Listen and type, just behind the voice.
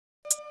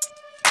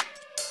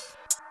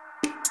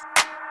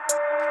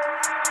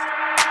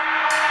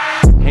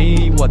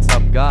what's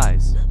up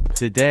guys?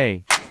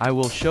 Today, I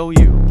will show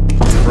you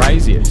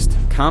craziest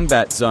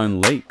combat zone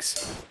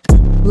leaks.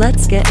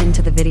 Let's get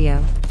into the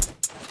video.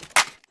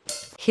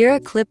 Here a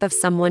clip of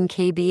someone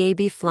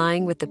KBAB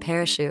flying with the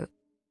parachute.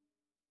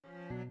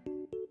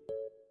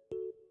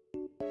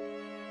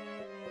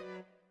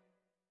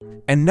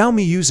 And now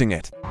me using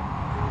it.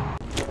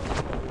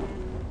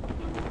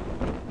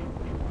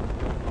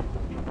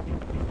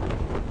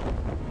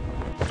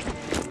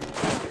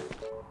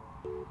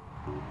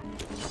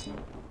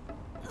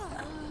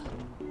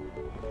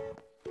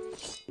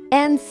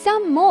 And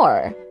some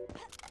more.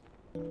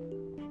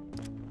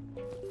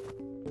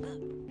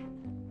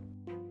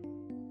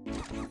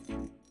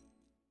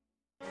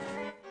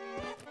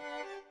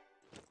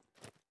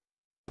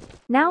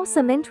 Now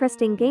some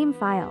interesting game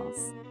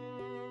files.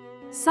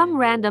 Some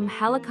random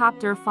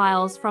helicopter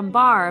files from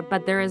bar,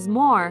 but there is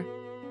more.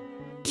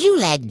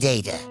 Gulag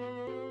data.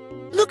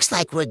 Looks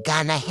like we're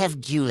gonna have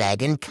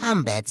Gulag in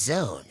combat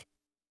zone.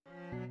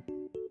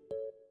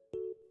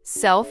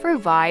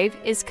 Self-revive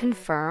is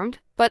confirmed,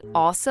 but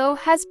also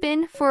has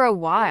been for a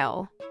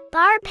while.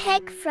 Bar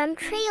pick from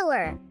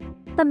trailer.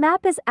 The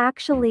map is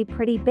actually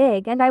pretty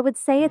big and I would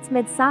say it's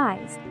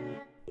mid-sized.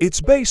 It's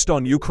based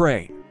on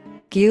Ukraine.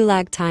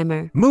 Gulag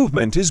timer.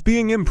 Movement is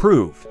being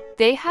improved.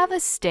 They have a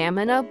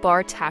stamina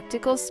bar,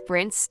 tactical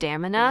sprint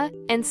stamina,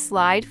 and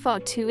slide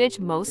futives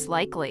most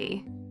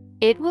likely.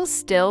 It will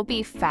still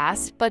be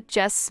fast but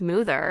just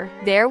smoother.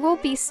 There will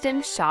be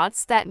stim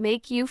shots that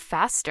make you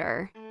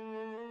faster.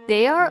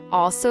 They are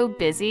also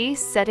busy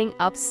setting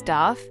up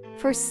stuff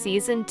for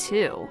Season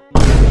 2.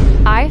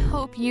 I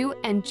hope you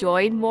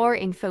enjoyed. More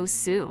info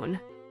soon.